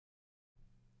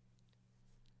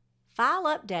File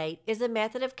update is a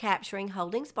method of capturing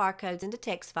holdings barcodes into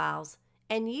text files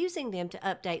and using them to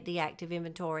update the active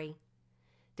inventory.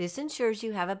 This ensures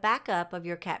you have a backup of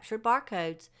your captured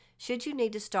barcodes should you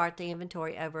need to start the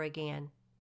inventory over again.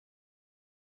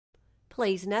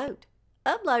 Please note,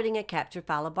 uploading a captured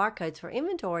file of barcodes for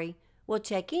inventory will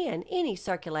check in any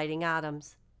circulating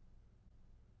items.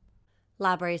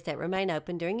 Libraries that remain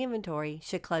open during inventory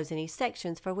should close any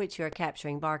sections for which you are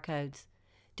capturing barcodes.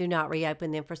 Do not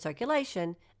reopen them for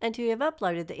circulation until you have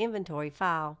uploaded the inventory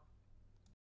file.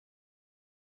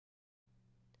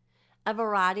 A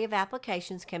variety of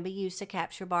applications can be used to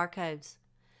capture barcodes.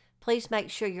 Please make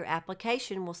sure your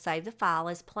application will save the file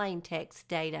as plain text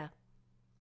data.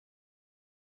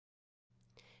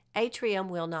 Atriuum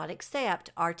will not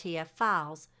accept RTF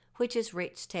files, which is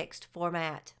rich text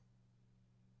format.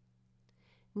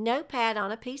 Notepad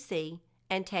on a PC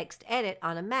and TextEdit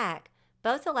on a Mac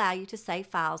both allow you to save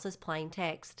files as plain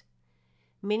text.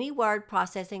 Many word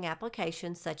processing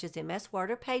applications such as MS Word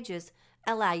or Pages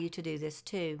allow you to do this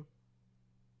too.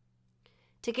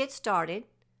 To get started,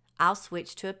 I'll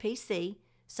switch to a PC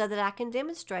so that I can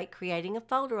demonstrate creating a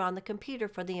folder on the computer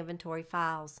for the inventory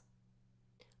files.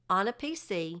 On a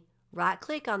PC,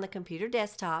 right-click on the computer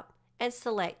desktop and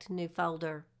select New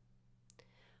Folder.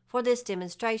 For this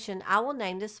demonstration, I will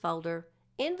name this folder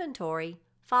Inventory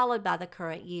followed by the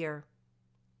current year.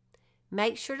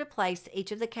 Make sure to place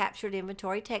each of the captured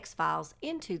inventory text files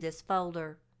into this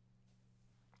folder.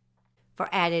 For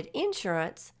added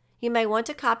insurance, you may want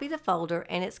to copy the folder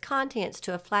and its contents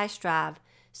to a flash drive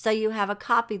so you have a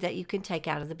copy that you can take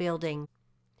out of the building.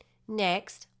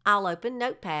 Next, I'll open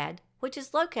Notepad, which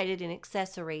is located in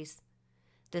Accessories.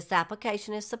 This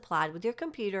application is supplied with your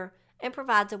computer and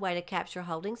provides a way to capture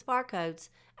holdings barcodes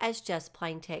as just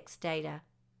plain text data.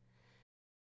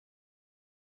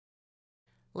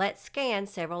 Let's scan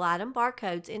several item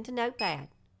barcodes into Notepad.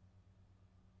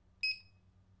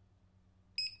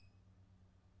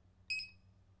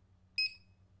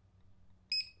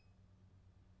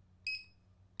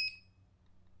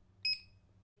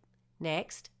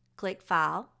 Next, click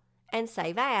File and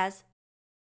Save As,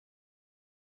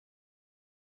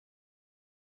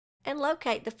 and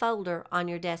locate the folder on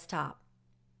your desktop.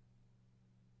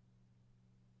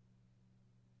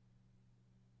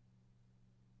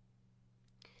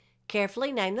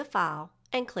 Carefully name the file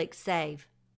and click Save.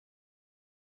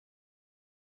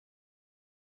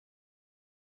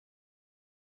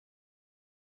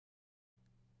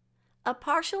 A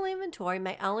partial inventory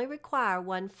may only require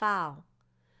one file,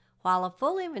 while a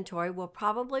full inventory will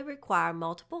probably require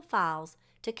multiple files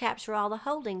to capture all the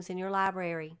holdings in your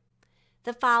library.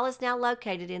 The file is now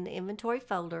located in the inventory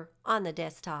folder on the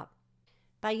desktop.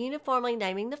 By uniformly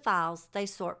naming the files, they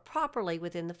sort properly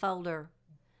within the folder.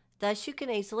 Thus, you can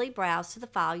easily browse to the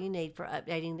file you need for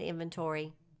updating the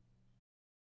inventory.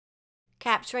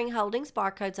 Capturing holdings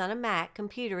barcodes on a Mac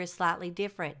computer is slightly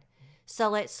different, so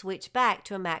let's switch back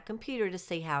to a Mac computer to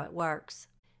see how it works.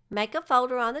 Make a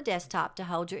folder on the desktop to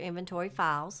hold your inventory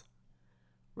files.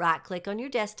 Right-click on your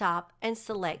desktop and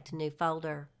select New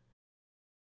Folder.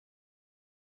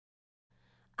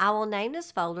 I will name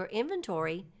this folder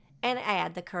Inventory and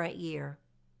add the current year.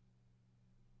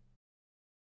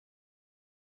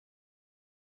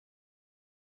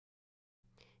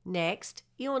 Next,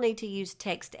 you will need to use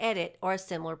TextEdit or a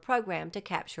similar program to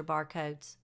capture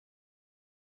barcodes.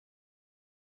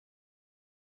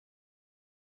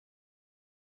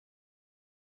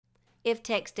 If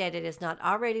TextEdit is not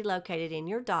already located in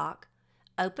your dock,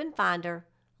 open Finder,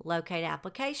 locate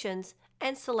Applications,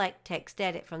 and select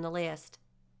TextEdit from the list.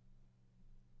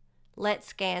 Let's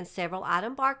scan several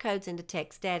item barcodes into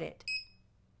TextEdit.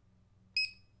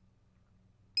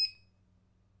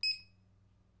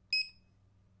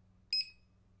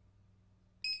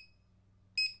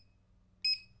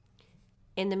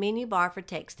 In the menu bar for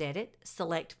TextEdit,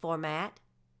 select Format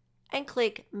and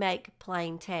click Make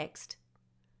Plain Text.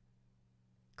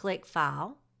 Click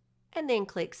File and then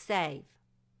click Save,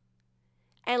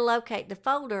 and locate the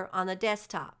folder on the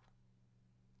desktop.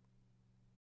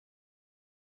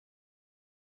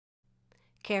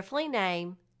 Carefully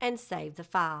name and save the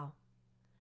file.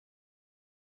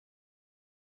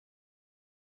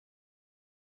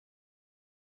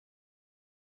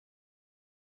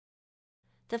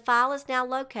 The file is now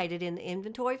located in the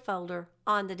inventory folder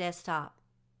on the desktop.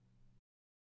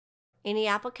 Any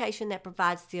application that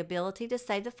provides the ability to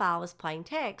save the file as plain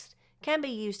text can be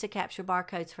used to capture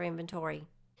barcodes for inventory.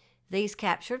 These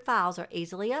captured files are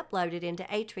easily uploaded into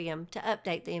Atriuum to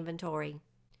update the inventory.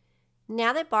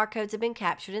 Now that barcodes have been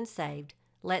captured and saved,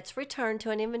 let's return to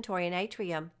an inventory in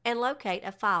Atriuum and locate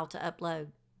a file to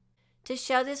upload. To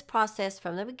show this process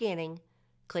from the beginning,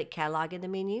 click Catalog in the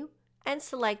menu and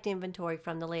select Inventory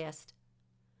from the list.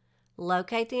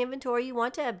 Locate the inventory you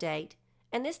want to update,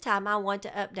 and this time I want to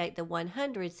update the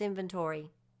 100s inventory.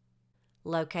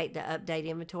 Locate the Update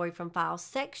Inventory from Files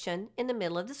section in the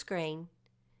middle of the screen.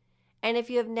 And if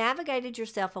you have navigated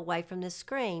yourself away from this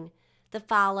screen, the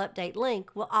File Update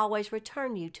link will always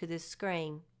return you to this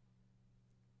screen.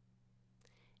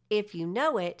 If you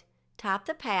know it, type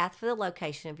the path for the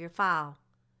location of your file.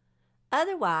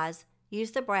 Otherwise,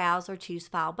 use the Browse or Choose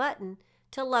File button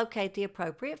to locate the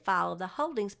appropriate file of the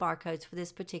holdings barcodes for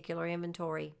this particular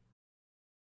inventory.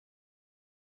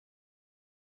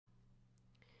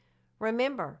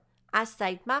 Remember, I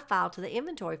saved my file to the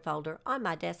inventory folder on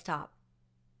my desktop.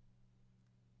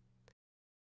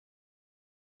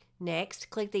 Next,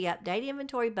 click the Update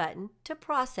Inventory button to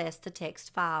process the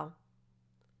text file.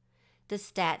 The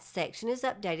Stats section is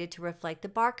updated to reflect the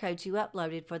barcodes you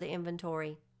uploaded for the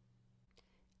inventory.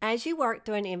 As you work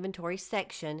through an inventory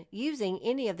section using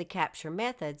any of the capture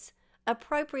methods,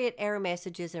 appropriate error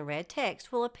messages in red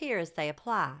text will appear as they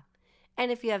apply.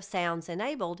 And if you have sounds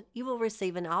enabled, you will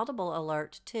receive an audible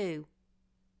alert too.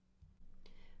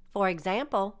 For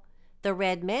example, the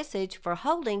red message for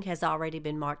holding has already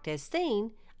been marked as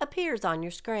seen appears on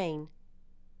your screen.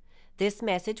 This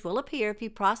message will appear if you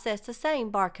process the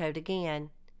same barcode again.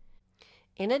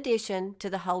 In addition to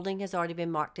the holding has already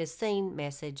been marked as seen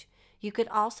message, you could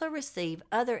also receive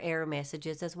other error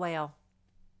messages as well.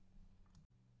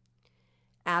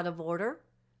 Out of order.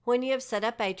 When you have set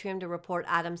up Atriuum to report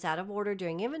items out of order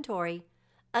during inventory,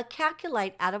 a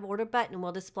Calculate Out of Order button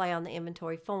will display on the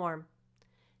inventory form.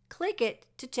 Click it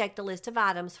to check the list of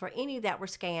items for any that were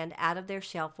scanned out of their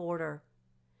shelf order.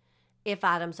 If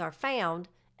items are found,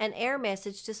 an error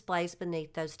message displays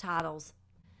beneath those titles.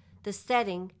 The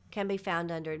setting can be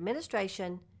found under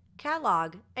Administration,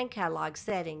 Catalog, and Catalog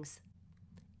Settings.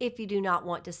 If you do not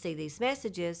want to see these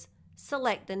messages,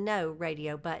 select the No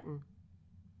Radio button.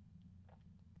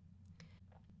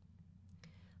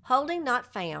 Holding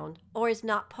not found or is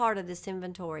not part of this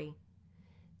inventory.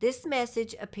 This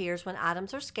message appears when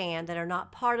items are scanned that are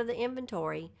not part of the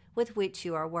inventory with which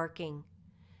you are working.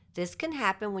 This can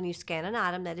happen when you scan an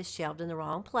item that is shelved in the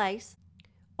wrong place,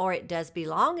 or it does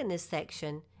belong in this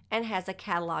section and has a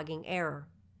cataloging error.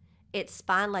 Its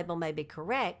spine label may be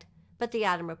correct, but the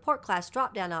Item Report Class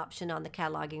drop-down option on the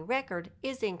cataloging record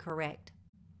is incorrect.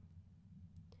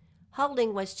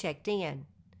 Holding was checked in.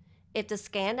 If the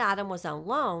scanned item was on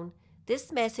loan,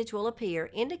 this message will appear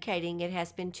indicating it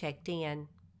has been checked in.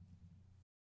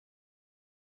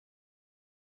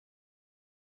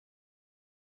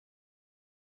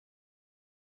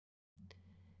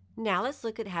 Now let's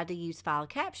look at how to use file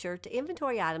capture to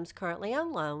inventory items currently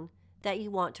on loan that you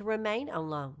want to remain on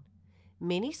loan.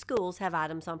 Many schools have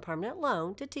items on permanent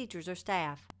loan to teachers or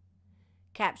staff.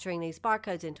 Capturing these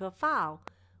barcodes into a file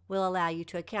will allow you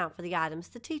to account for the items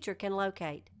the teacher can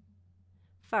locate.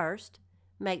 First,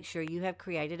 make sure you have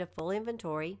created a full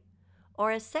inventory or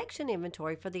a section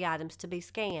inventory for the items to be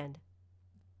scanned.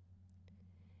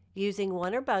 Using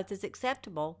one or both is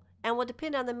acceptable and will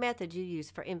depend on the method you use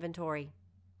for inventory.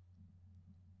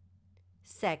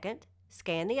 Second,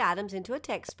 scan the items into a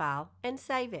text file and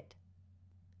save it.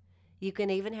 You can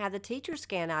even have the teacher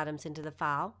scan items into the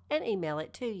file and email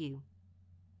it to you.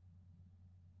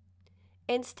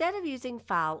 Instead of using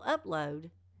File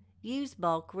Upload, use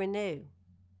Bulk Renew.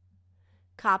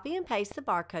 Copy and paste the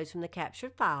barcodes from the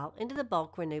captured file into the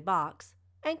Bulk Renew box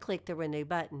and click the Renew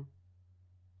button.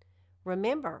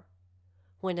 Remember,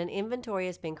 when an inventory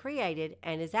has been created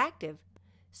and is active,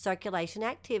 circulation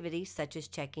activities such as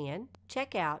check-in,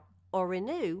 check-out, or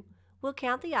renew will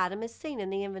count the item as seen in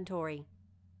the inventory.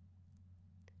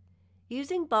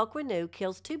 Using Bulk Renew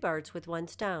kills two birds with one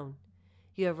stone.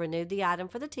 You have renewed the item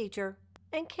for the teacher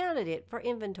and counted it for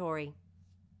inventory.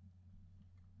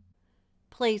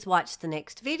 Please watch the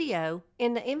next video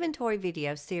in the Inventory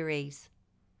video series.